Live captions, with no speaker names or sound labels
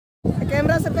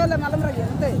Camera से पहले मालूम रखिए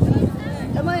नते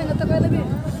कोई भी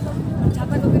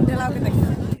छाता को किन ढेला के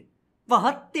देखिए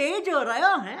बहुत तेज हो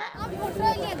रहा है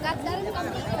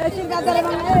ऐसी गादर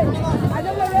बंगे आ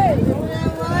जाओ ले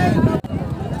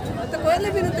तो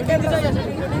कोई भी नते कैमरा या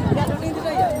शूटिंग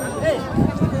दे ए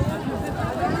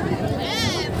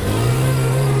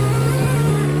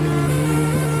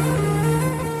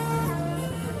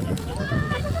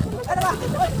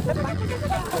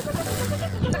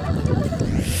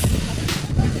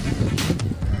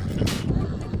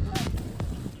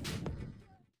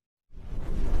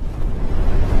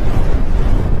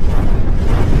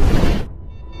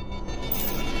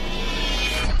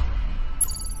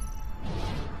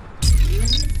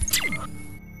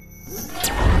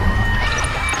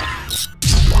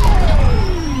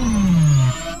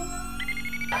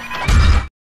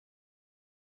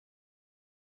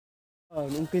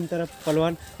mungkin तरफ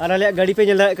पलवान आना गाड़ी पे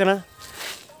चल करना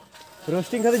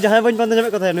रोस्टिंग खाते जहाँ बन पाते जमे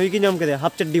कथा नुई की नाम कदे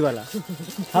हाफ चड्डी वाला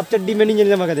हाफ चड्डी में नहीं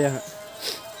जमा कदे हां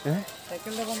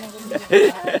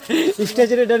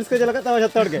स्टेज रे डांस को चला का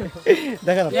जत्ता के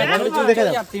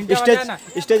देखा स्टेज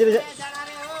स्टेज रे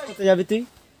तो जाबी तू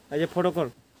आज फोटो कर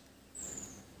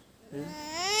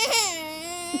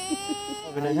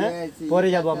পরে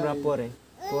যাব আমরা পরে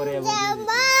পরে যাব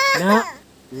না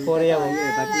পরে যাব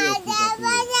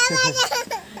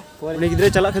পরে गिदरे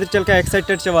चला खातिर चल के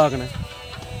एक्साइटेड चबा कना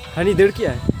हनी देड़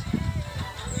किया है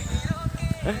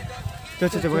चल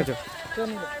चल चल चल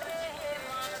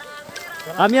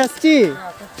আমি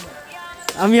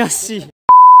আসছি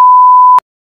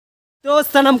तो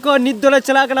सनम को निद्दोले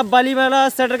चला कना बाली मेला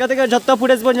सेटर कते के जत्तो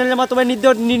फुटेज बन जमा तो निद्दो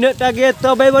निनटा गे तो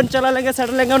बे बन चला लेंगे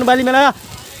सेटर लेंगे बाली मेला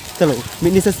चलो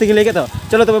मिनी सस्ते के लेके तो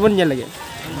चलो तो बन लगे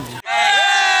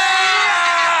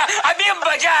अभी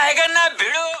मजा आएगा ना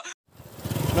भिड़ो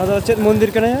ना तो चेत मंदिर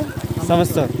कने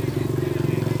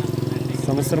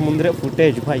समस्तर मंदिर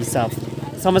फुटेज भाई साहब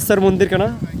समस्तर मंदिर कना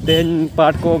तेन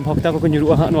पाठ को भक्ता को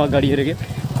निरुआ नवा गाड़ी रे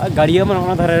गाड़ी मन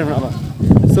ओना धारे ना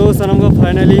सो सनम को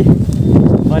फाइनली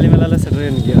बाली मेला ले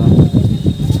सेटरेन गया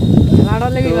गाड़ा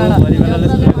लगी गाड़ा बाली मेला ले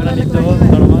सेटरेन तो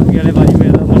तड़मा गेले बाली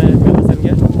मेला माने मेला सेन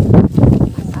गया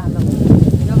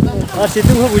और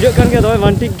सितुंग हो बुझो कन गया दो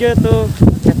मानटिक के तो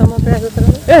छाता मा पे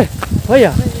ए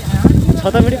भैया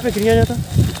छाता मेरी पे किरिया जाता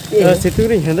सितुंग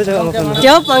रे हेंदा जगह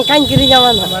क्या पंखा गिरी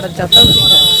जावन हमारा छाता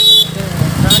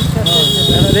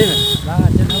नहीं में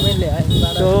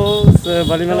तो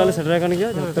बाली मेला ले सेटरेन कन गया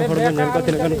तो फोड़ में जन को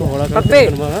तिन कन को होड़ा कर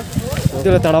तो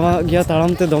तड़मा गया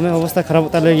तड़म ते दमे अवस्था खराब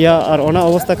होता ले गया और ओना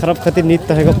अवस्था खराब खातिर नित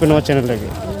तहे गप नवा चैनल लगे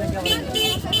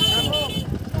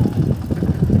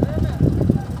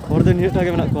और तो निटा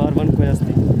के बना को और बन को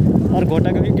आस्ती और गोटा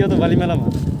के भी गया तो बाली मेला में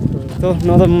तो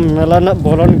नो तो मेला ना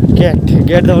बोलन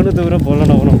गेट दो तो पूरा बोलन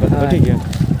ना बनो का ठीक है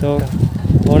तो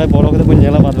ओने बोलो के तो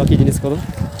नेला बाद बाकी जिनिस को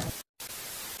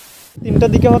तीनटा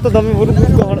दिखे तो दमे बोल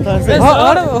को हड़ता है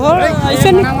और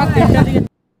ऐसे नहीं तीनटा दिखे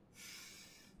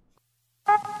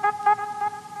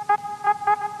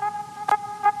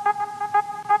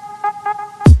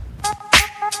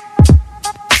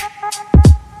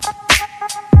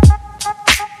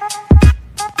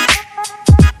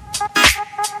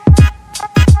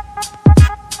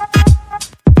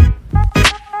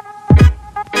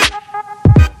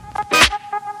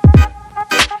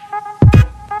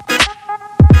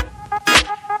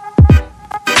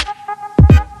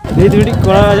ये थोड़ी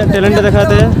कोड़ा टैलेंट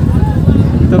दिखाते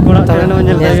हैं तो कोड़ा टैलेंट में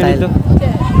चलता है तो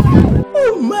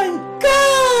oh my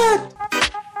God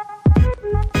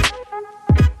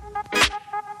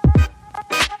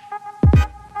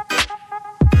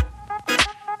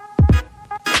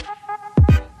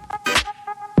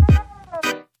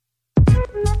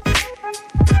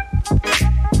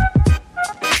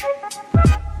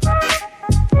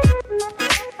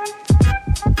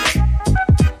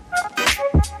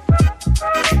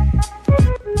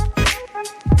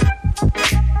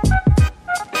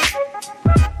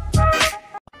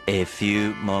A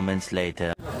few moments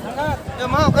later.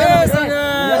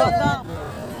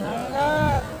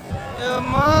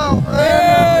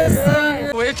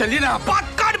 ओए चलिए ना बात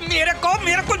कर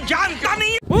मेरे को जानता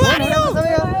नहीं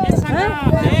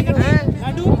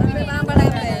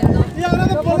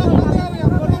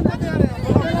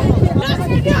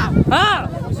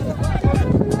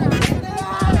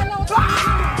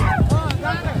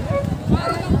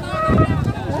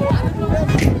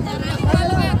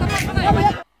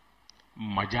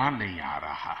मजा नहीं आ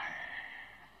रहा है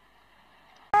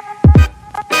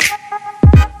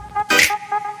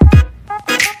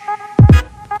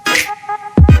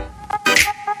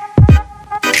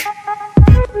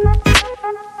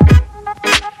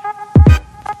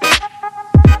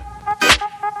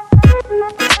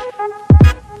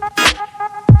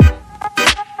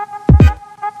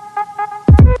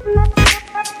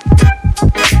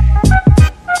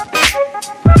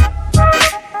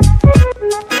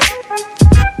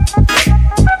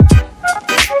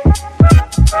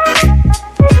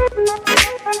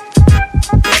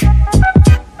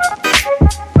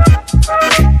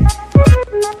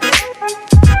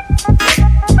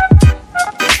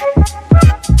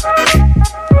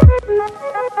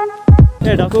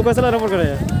ᱚᱠᱚᱭ ᱥᱟᱞᱟᱜ ᱨᱚᱯᱚᱲ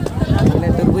ᱠᱟᱱᱟᱭᱟ?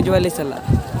 तरबूज वाले सला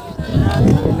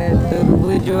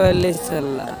तरबूज वाले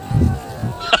सला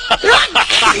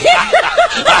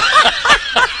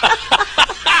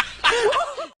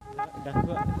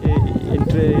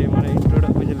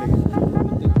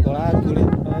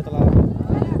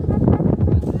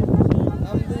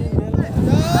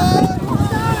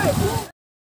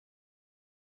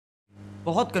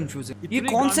बहुत कंफ्यूजिंग। ये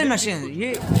कौन से नशे हैं ये?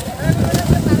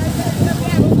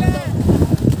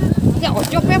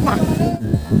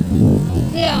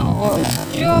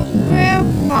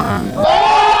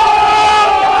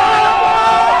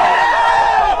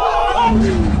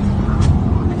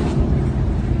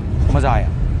 मजा आया।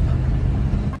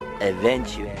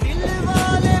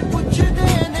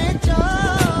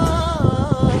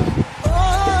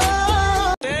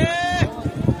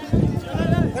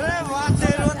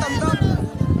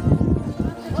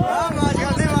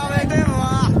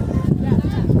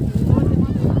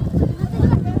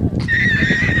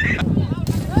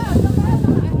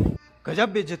 गजब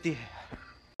बेइज्जती है।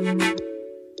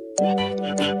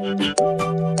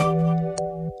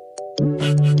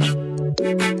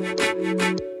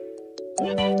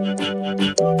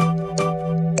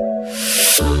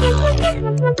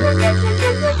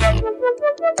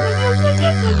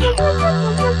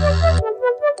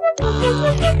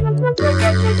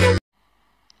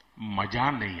 मजा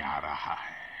नहीं आ रहा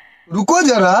है। रुको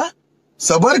जरा,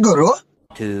 सब्र करो।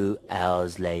 2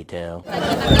 hours later.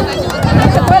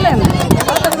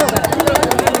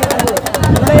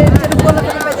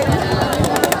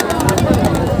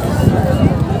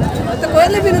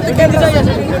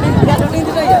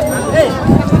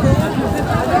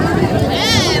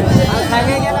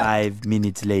 Five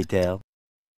minutes later.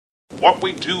 What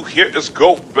we do here is go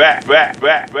back.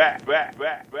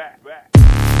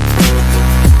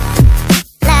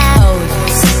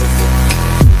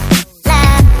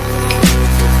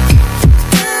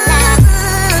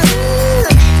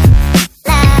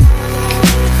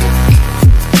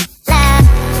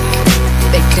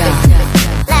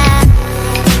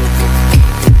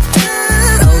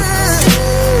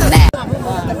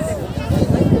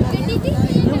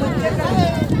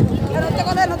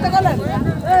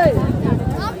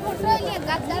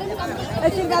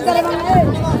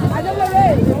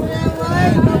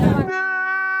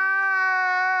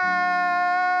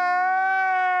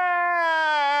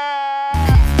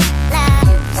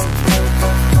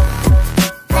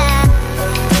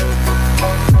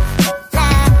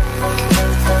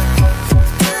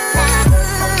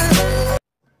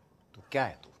 क्या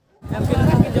है तू?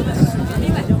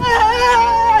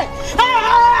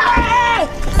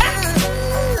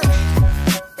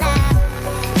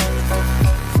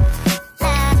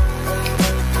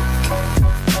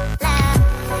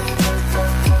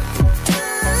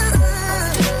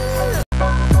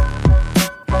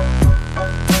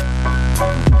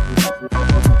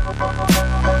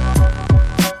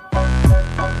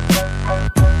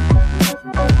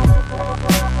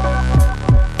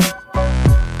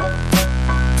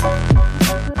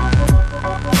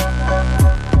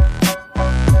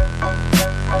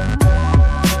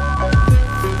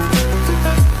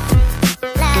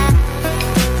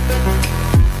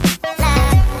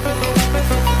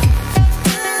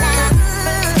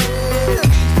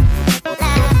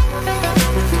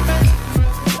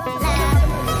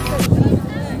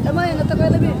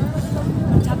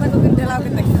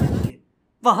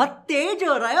 बहुत तेज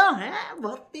हो रहा है,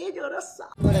 बहुत तेज हो रहा।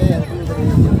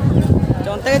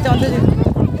 चौंते दुकान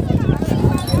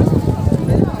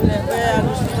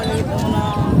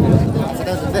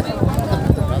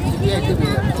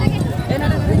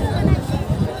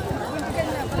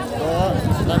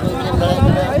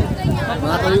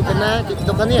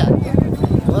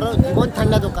और जीवन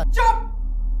ठंडा दुकान। चुप,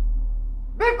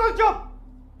 बिल्कुल चुप।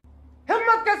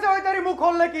 हिम्मत कैसे हुई तेरी मुंह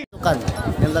खोलने की? दुकान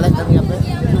लड़ाई करनी यहाँ पे।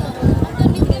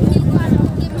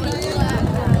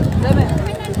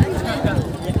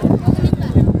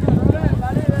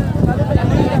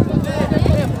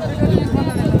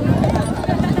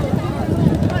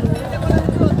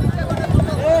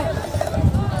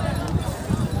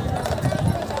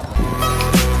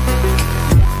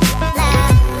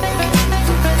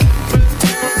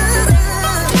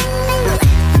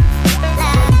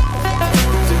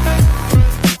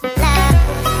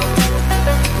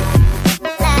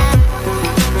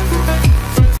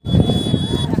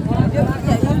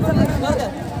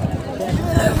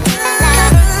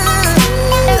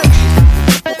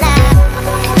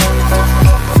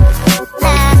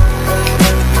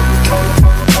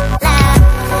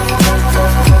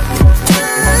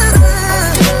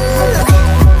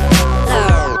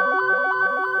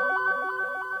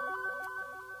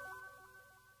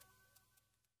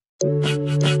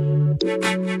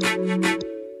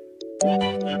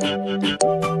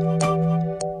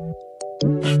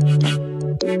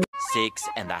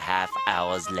 6.5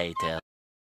 hours later.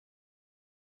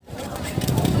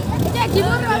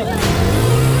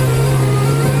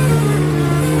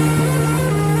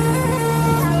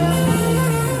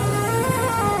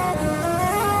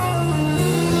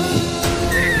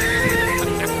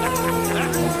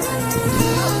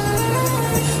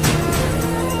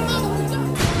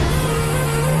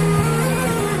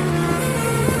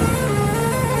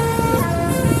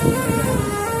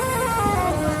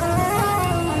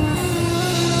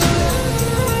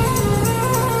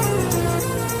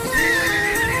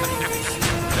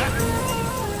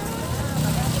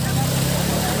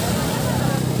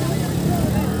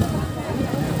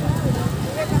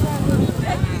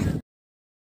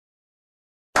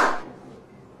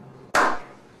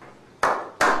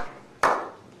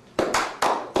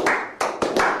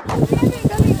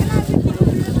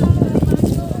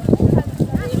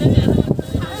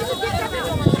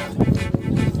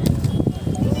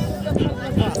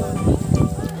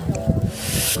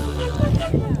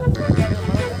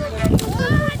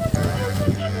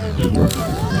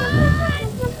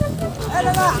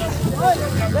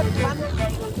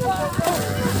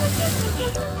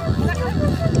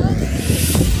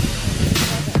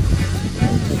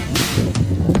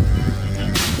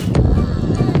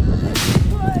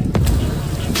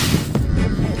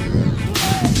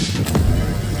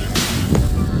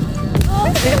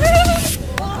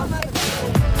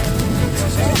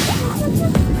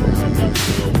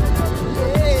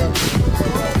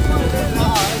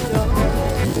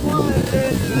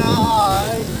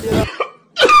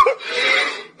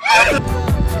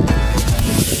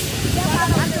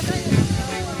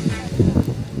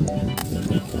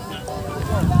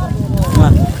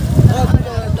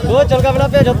 तो चल का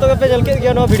पे जो पे चल के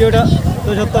गया वीडियो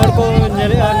तो जो को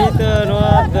नित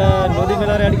नदी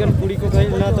मेला कुड़ी को कहीं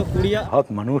तो कुड़िया बहुत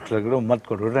मनुष्य लग रहा मत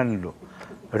करो रहने दो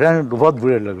बहुत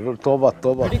बुरे लग रहे तोबा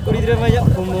तोबा कुड़ी रे मैं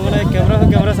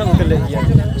कैमरा सब उठे गया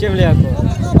चेमले को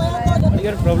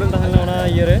प्रॉब्लम था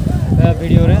ये रे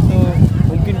वीडियो रे तो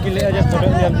मुमकिन कि ले जे फोटो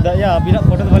या अभी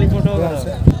फोटो वाली फोटो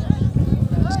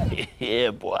ये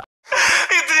बुआ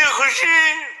इतनी खुशी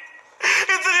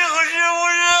मुझे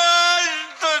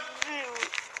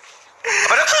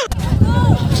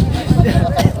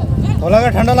तो लगा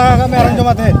ठंडा लगा का मैं आराम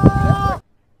जमा थे।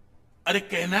 अरे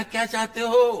कहना क्या चाहते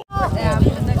हो?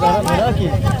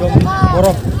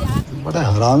 बड़ा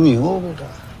हरामी हो बेटा।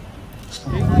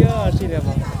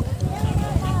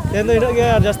 तेन इन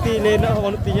जास्ती लेना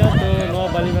बनुतिया तो नवा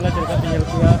बाली मेला चलका तीन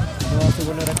किया नवा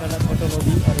सुबर्ण रेखा फोटो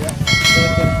नदी तो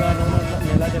चलका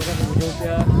मेला चलका बुझे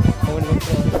कमेंट बॉक्स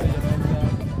में